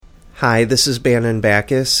Hi, this is Bannon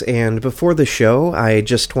Backus, and before the show, I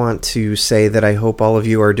just want to say that I hope all of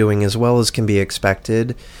you are doing as well as can be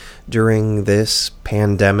expected during this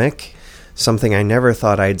pandemic. Something I never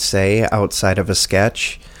thought I'd say outside of a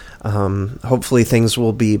sketch. Hopefully things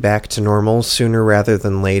will be back to normal sooner rather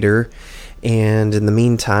than later. And in the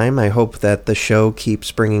meantime, I hope that the show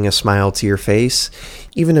keeps bringing a smile to your face,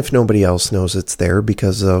 even if nobody else knows it's there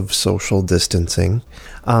because of social distancing.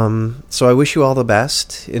 So I wish you all the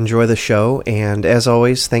best. Enjoy the show. And as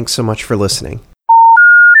always, thanks so much for listening.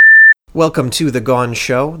 Welcome to The Gone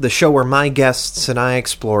Show, the show where my guests and I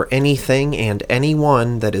explore anything and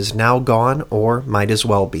anyone that is now gone or might as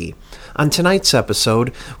well be. On tonight's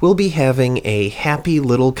episode, we'll be having a happy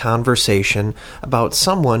little conversation about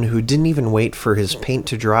someone who didn't even wait for his paint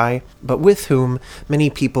to dry, but with whom many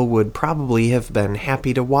people would probably have been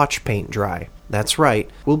happy to watch paint dry. That's right,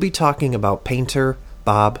 we'll be talking about painter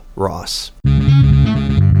Bob Ross.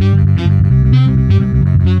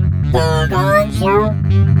 The Gone Show.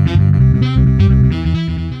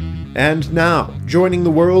 And now, joining the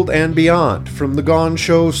world and beyond from The Gone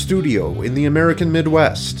Show studio in the American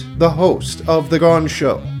Midwest, the host of The Gone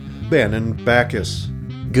Show, Bannon Backus.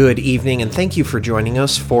 Good evening, and thank you for joining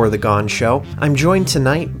us for The Gone Show. I'm joined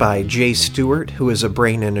tonight by Jay Stewart, who is a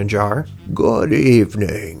brain in a jar. Good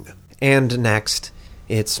evening. And next,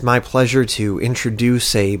 it's my pleasure to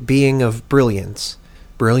introduce a being of brilliance.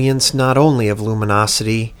 Brilliance not only of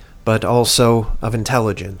luminosity, but also of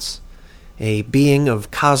intelligence. A being of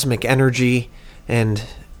cosmic energy, and...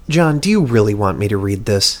 John, do you really want me to read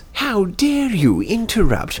this? How dare you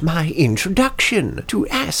interrupt my introduction to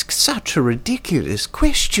ask such a ridiculous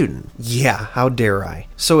question? Yeah, how dare I?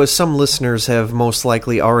 So as some listeners have most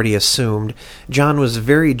likely already assumed, John was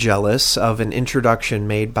very jealous of an introduction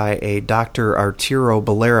made by a Dr. Arturo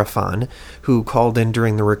Bellerophon, who called in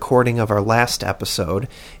during the recording of our last episode,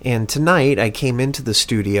 and tonight I came into the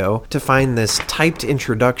studio to find this typed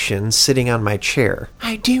introduction sitting on my chair.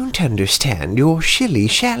 I don't understand your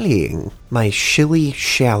shilly-shallying. My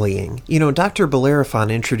shilly-shallying. You know, Dr. Bellerophon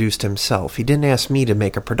introduced himself. He didn't ask me to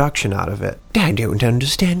make a production out of it. I don't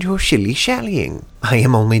understand your shilly-shallying. I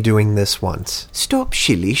am only doing this once. Stop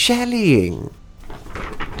shilly-shallying.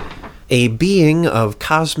 A being of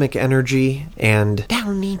cosmic energy and...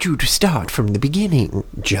 I'll need you to start from the beginning.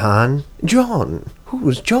 John? John?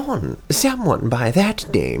 Who's John? Someone by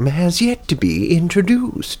that name has yet to be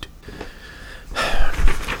introduced.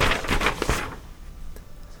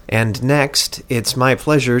 And next, it's my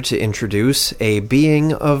pleasure to introduce a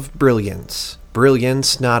being of brilliance.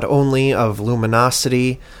 Brilliance not only of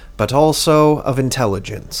luminosity, but also of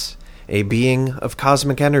intelligence. A being of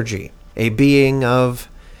cosmic energy. A being of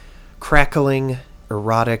crackling,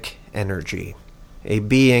 erotic energy. A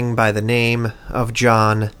being by the name of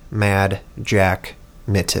John Mad Jack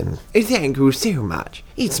Mitten. Thank you so much.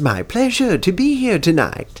 It's my pleasure to be here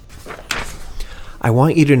tonight. I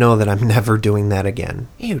want you to know that I'm never doing that again.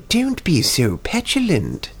 Oh, don't be so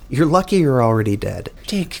petulant. You're lucky you're already dead.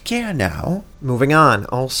 Take care now. Moving on,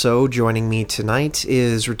 also joining me tonight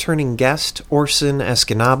is returning guest Orson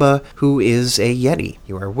Escanaba, who is a Yeti.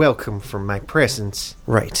 You are welcome for my presence.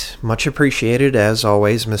 Right. Much appreciated, as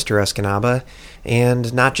always, Mr. Escanaba.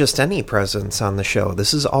 And not just any presence on the show.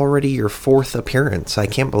 This is already your 4th appearance. I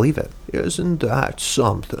can't believe it. Isn't that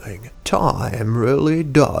something? Time really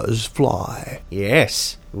does fly.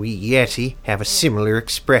 Yes, we Yeti have a similar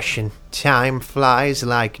expression. Time flies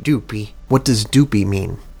like doopy. What does doopy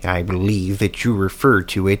mean? I believe that you refer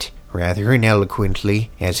to it, rather ineloquently,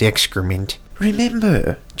 as excrement.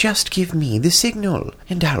 Remember, just give me the signal,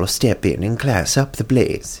 and I'll step in and class up the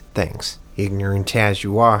blaze. Thanks. Ignorant as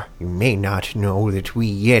you are, you may not know that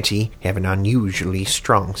we Yeti have an unusually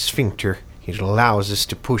strong sphincter. It allows us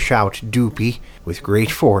to push out doopy with great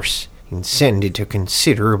force and send it a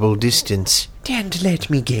considerable distance. And let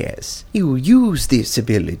me guess, you use this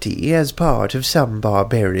ability as part of some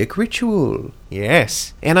barbaric ritual.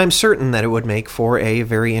 Yes, and I'm certain that it would make for a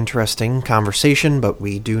very interesting conversation, but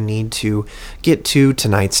we do need to get to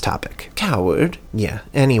tonight's topic. Coward. Yeah,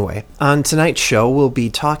 anyway, on tonight's show we'll be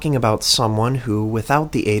talking about someone who,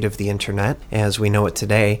 without the aid of the internet, as we know it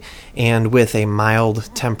today, and with a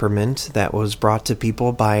mild temperament that was brought to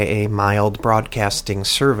people by a mild broadcasting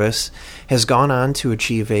service, has gone on to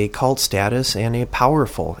achieve a cult status and a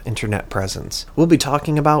powerful internet presence. We'll be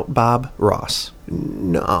talking about Bob Ross.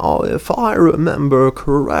 Now, if I remember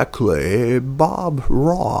correctly, Bob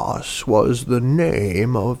Ross was the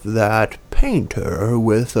name of that painter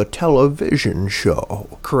with a television show.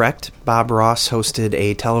 Correct. Bob Ross hosted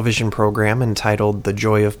a television program entitled The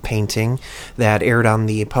Joy of Painting that aired on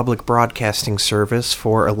the public broadcasting service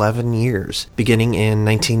for 11 years, beginning in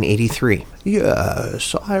 1983.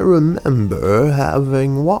 Yes, I remember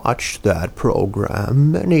having watched that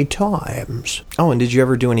program many times. Oh, and did you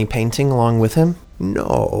ever do any painting along with him?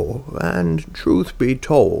 No, and truth be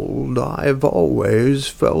told, I've always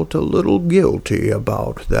felt a little guilty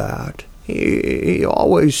about that. He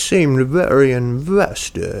always seemed very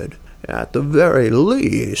invested. At the very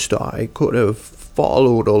least, I could have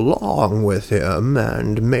followed along with him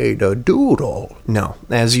and made a doodle. No.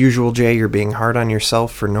 As usual, Jay, you're being hard on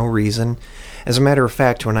yourself for no reason. As a matter of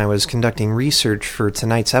fact, when I was conducting research for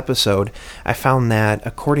tonight's episode, I found that,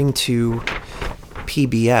 according to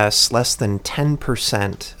PBS, less than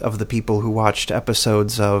 10% of the people who watched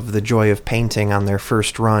episodes of The Joy of Painting on their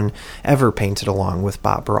first run ever painted along with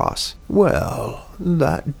Bob Ross. Well,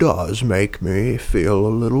 that does make me feel a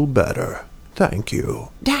little better. Thank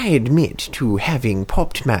you. I admit to having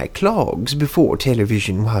popped my clogs before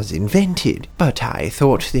television was invented, but I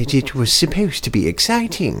thought that it was supposed to be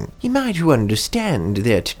exciting. You might understand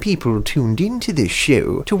that people tuned into this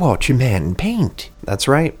show to watch a man paint. That's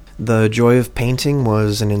right. The Joy of Painting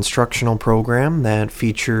was an instructional program that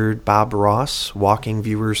featured Bob Ross walking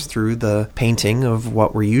viewers through the painting of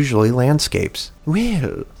what were usually landscapes.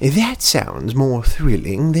 Well, that sounds more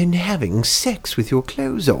thrilling than having sex with your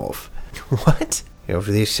clothes off. What? Of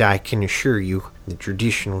this I can assure you, the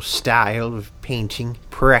traditional style of painting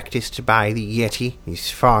practiced by the Yeti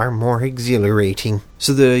is far more exhilarating.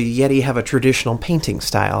 So the Yeti have a traditional painting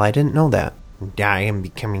style? I didn't know that. And I am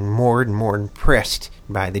becoming more and more impressed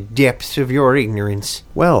by the depths of your ignorance.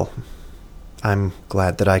 Well, I'm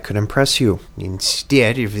glad that I could impress you.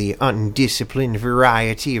 Instead of the undisciplined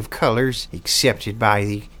variety of colors accepted by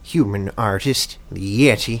the human artist, the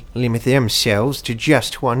Yeti limit themselves to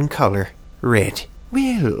just one color, red.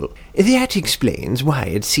 Well, that explains why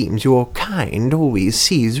it seems your kind always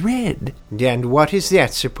sees red. And what is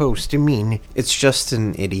that supposed to mean? It's just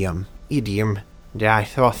an idiom. Idiom? I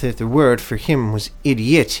thought that the word for him was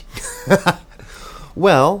idiot.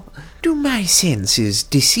 Well, do my senses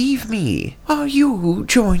deceive me? Are you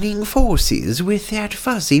joining forces with that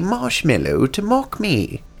fuzzy marshmallow to mock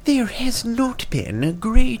me? There has not been a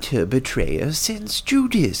greater betrayer since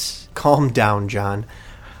Judas. Calm down, John.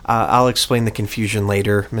 I'll explain the confusion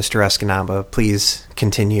later, Mr. Escanaba. Please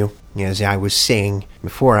continue. As I was saying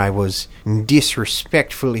before, I was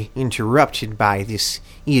disrespectfully interrupted by this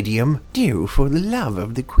idiom. Do for the love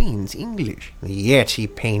of the Queen's English. The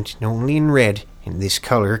Yeti paint only in red, and this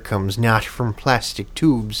color comes not from plastic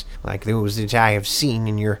tubes like those that I have seen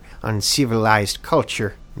in your uncivilized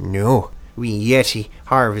culture. No, we Yeti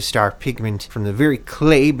harvest our pigment from the very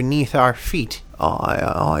clay beneath our feet.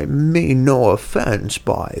 I mean no offense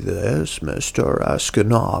by this, Mr.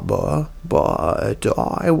 Escanaba, but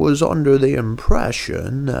I was under the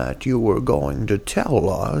impression that you were going to tell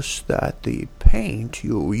us that the paint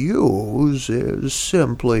you use is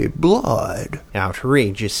simply blood.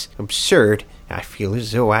 Outrageous, absurd. I feel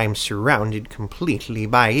as though I am surrounded completely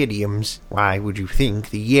by idioms. Why would you think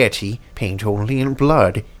the Yeti paint only in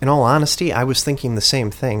blood? In all honesty, I was thinking the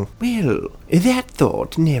same thing. Well, that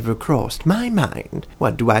thought never crossed my mind.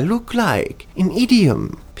 What do I look like? An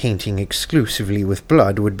idiom? Painting exclusively with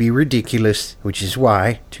blood would be ridiculous, which is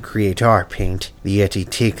why, to create our paint, the Yeti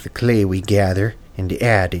take the clay we gather and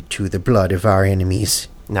add it to the blood of our enemies.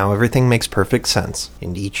 Now everything makes perfect sense.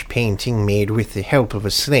 And each painting made with the help of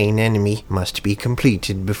a slain enemy must be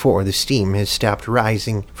completed before the steam has stopped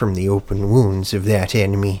rising from the open wounds of that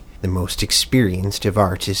enemy. The most experienced of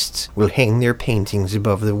artists will hang their paintings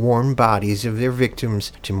above the warm bodies of their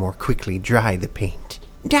victims to more quickly dry the paint.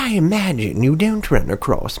 I imagine you don't run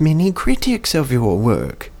across many critics of your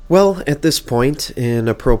work. Well, at this point, an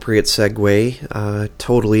appropriate segue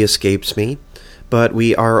totally escapes me. But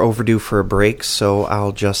we are overdue for a break, so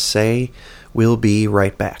I'll just say we'll be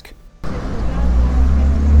right back.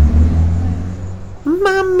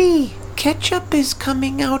 Mommy, ketchup is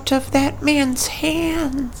coming out of that man's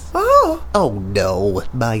hands. Oh no,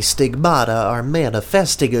 my stigmata are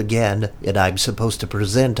manifesting again, and I'm supposed to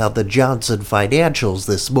present on the Johnson financials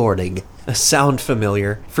this morning. Sound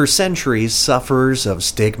familiar? For centuries, sufferers of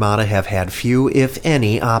stigmata have had few, if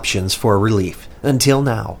any, options for relief. Until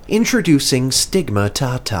now, introducing Stigma.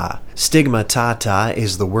 Stigma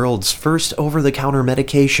is the world's first over-the-counter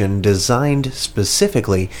medication designed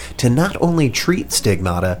specifically to not only treat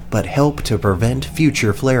stigmata, but help to prevent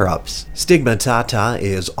future flare-ups. Stigma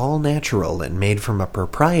is all natural and made from a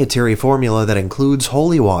proprietary formula that includes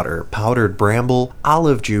holy water, powdered bramble,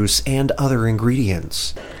 olive juice, and other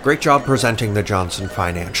ingredients. Great job presenting the Johnson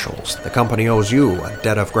financials. The company owes you a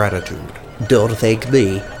debt of gratitude. Don't thank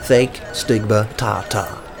me, thank Stigma.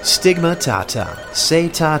 Stigma. Say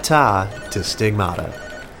ta-ta to stigmata.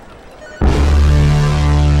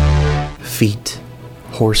 Feet,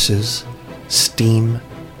 horses, steam,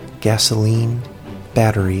 gasoline,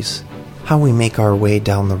 batteries. How we make our way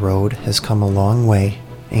down the road has come a long way,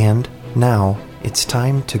 and now it's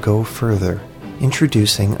time to go further.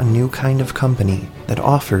 Introducing a new kind of company that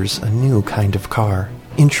offers a new kind of car.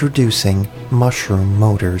 Introducing Mushroom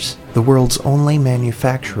Motors, the world's only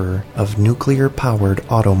manufacturer of nuclear-powered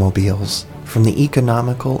automobiles. From the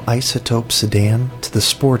economical isotope sedan to the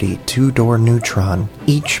sporty two-door Neutron,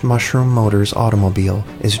 each Mushroom Motors automobile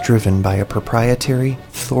is driven by a proprietary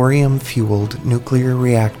thorium-fueled nuclear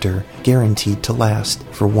reactor guaranteed to last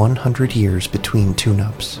for 100 years between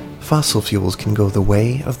tune-ups. Fossil fuels can go the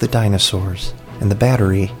way of the dinosaurs, and the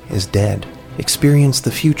battery is dead. Experience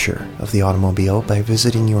the future of the automobile by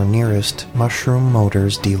visiting your nearest Mushroom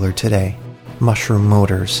Motors dealer today. Mushroom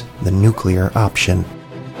Motors, the nuclear option.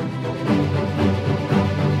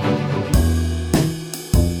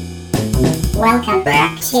 Welcome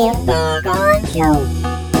back to The Gone Show.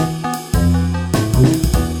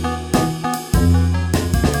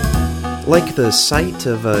 Like the sight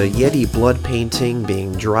of a Yeti blood painting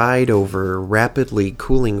being dried over rapidly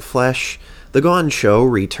cooling flesh, The Gone Show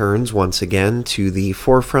returns once again to the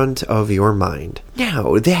forefront of your mind.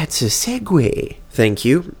 Now, that's a segue. Thank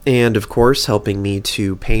you. And of course, helping me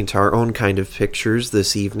to paint our own kind of pictures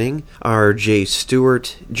this evening are Jay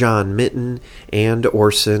Stewart, John Mitten, and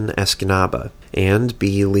Orson Escanaba. And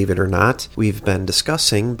believe it or not, we've been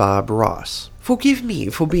discussing Bob Ross. Forgive me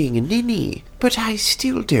for being a ninny, but I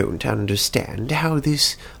still don't understand how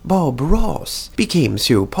this Bob Ross became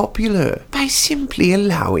so popular by simply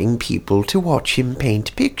allowing people to watch him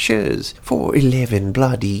paint pictures for 11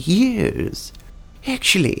 bloody years.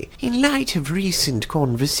 Actually, in light of recent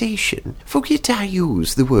conversation, forget I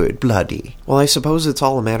use the word bloody. Well, I suppose it's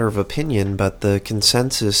all a matter of opinion, but the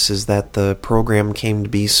consensus is that the program came to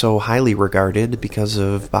be so highly regarded because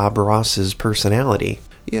of Bob Ross's personality.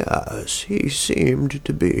 Yes, he seemed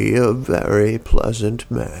to be a very pleasant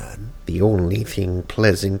man. The only thing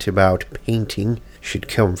pleasant about painting should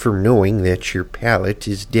come from knowing that your palette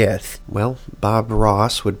is death. Well, Bob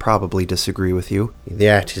Ross would probably disagree with you.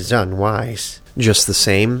 That is unwise. Just the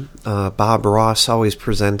same, Bob Ross always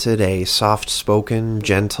presented a soft-spoken,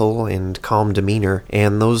 gentle, and calm demeanor,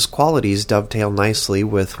 and those qualities dovetail nicely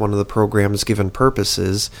with one of the program's given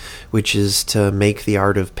purposes, which is to make the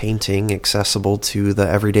art of painting accessible to the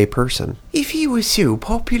everyday person. If he was so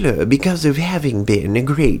popular because of having been a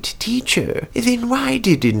great teacher, then why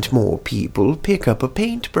didn't more people pick up a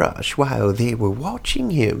paintbrush while they were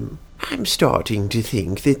watching him? I'm starting to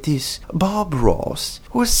think that this Bob Ross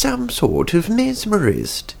was some sort of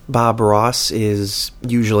mesmerist. Bob Ross is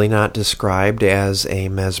usually not described as a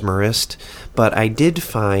mesmerist, but I did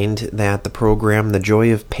find that the program The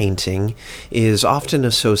Joy of Painting is often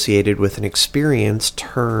associated with an experience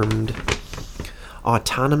termed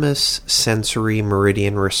Autonomous Sensory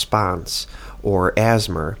Meridian Response, or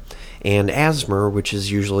ASMR. And ASMR, which is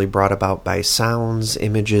usually brought about by sounds,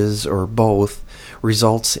 images, or both,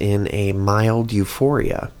 results in a mild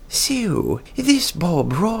euphoria. So, this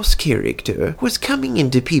Bob Ross character was coming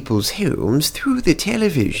into people's homes through the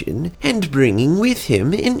television and bringing with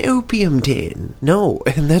him an opium den. No,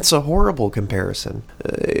 and that's a horrible comparison.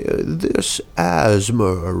 This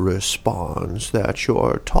asthma response that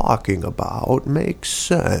you're talking about makes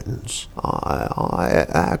sense. I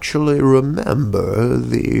actually remember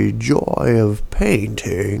the joy of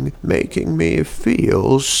painting making me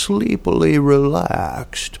feel sleepily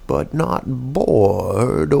relaxed, but not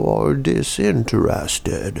bored or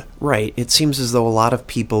disinterested. Right. It seems as though a lot of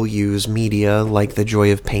people use media like The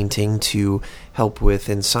Joy of Painting to help with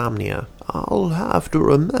insomnia. I'll have to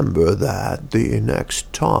remember that the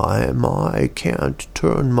next time I can't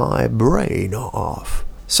turn my brain off.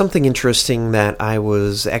 Something interesting that I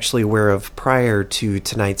was actually aware of prior to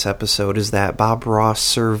tonight's episode is that Bob Ross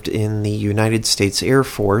served in the United States Air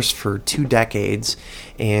Force for 2 decades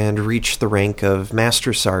and reached the rank of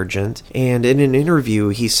Master Sergeant. And in an interview,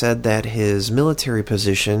 he said that his military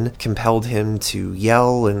position compelled him to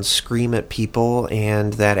yell and scream at people,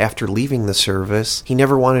 and that after leaving the service, he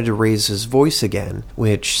never wanted to raise his voice again,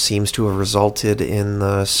 which seems to have resulted in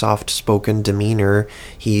the soft-spoken demeanor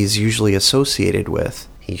he's usually associated with.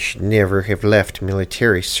 He should never have left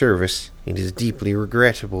military service. It is deeply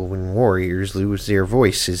regrettable when warriors lose their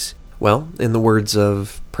voices. Well, in the words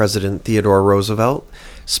of President Theodore Roosevelt,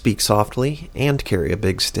 speak softly and carry a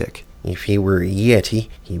big stick. If he were a yeti,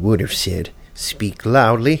 he would have said, speak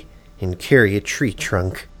loudly and carry a tree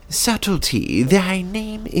trunk. Subtlety, thy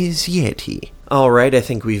name is Yeti. Alright, I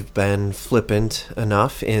think we've been flippant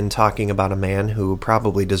enough in talking about a man who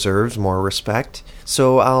probably deserves more respect,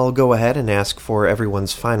 so I'll go ahead and ask for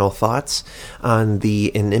everyone's final thoughts on the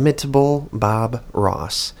inimitable Bob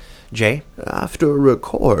Ross. Jay? After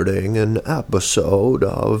recording an episode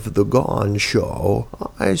of The Gone Show,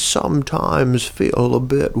 I sometimes feel a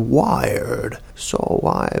bit wired, so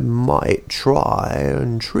I might try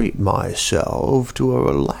and treat myself to a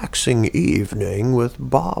relaxing evening with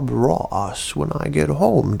Bob Ross when I get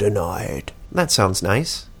home tonight. That sounds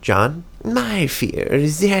nice. John? My fear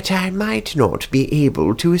is that I might not be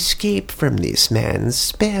able to escape from this man's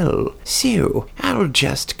spell, so I'll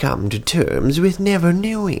just come to terms with never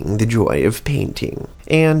knowing the joy of painting.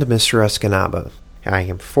 And Mr. Escanaba? I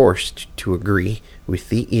am forced to agree with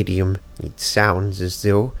the idiom. It sounds as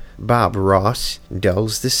though Bob Ross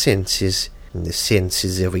dulls the senses, and the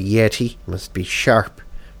senses of a yeti must be sharp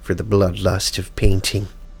for the bloodlust of painting.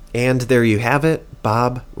 And there you have it,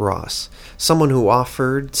 Bob Ross. Someone who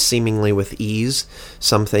offered, seemingly with ease,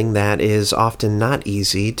 something that is often not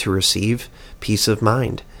easy to receive, peace of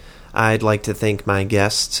mind. I'd like to thank my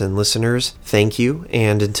guests and listeners. Thank you,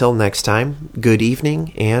 and until next time, good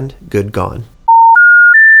evening and good gone.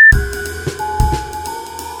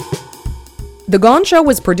 The Gone Show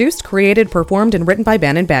was produced, created, performed, and written by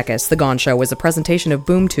Ben and Backus. The Gone Show is a presentation of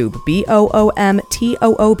BoomToob,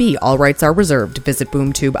 BoomToob. All rights are reserved. Visit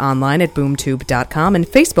BoomToob online at boomtube.com and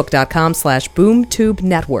facebook.com/BoomTube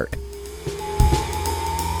Network.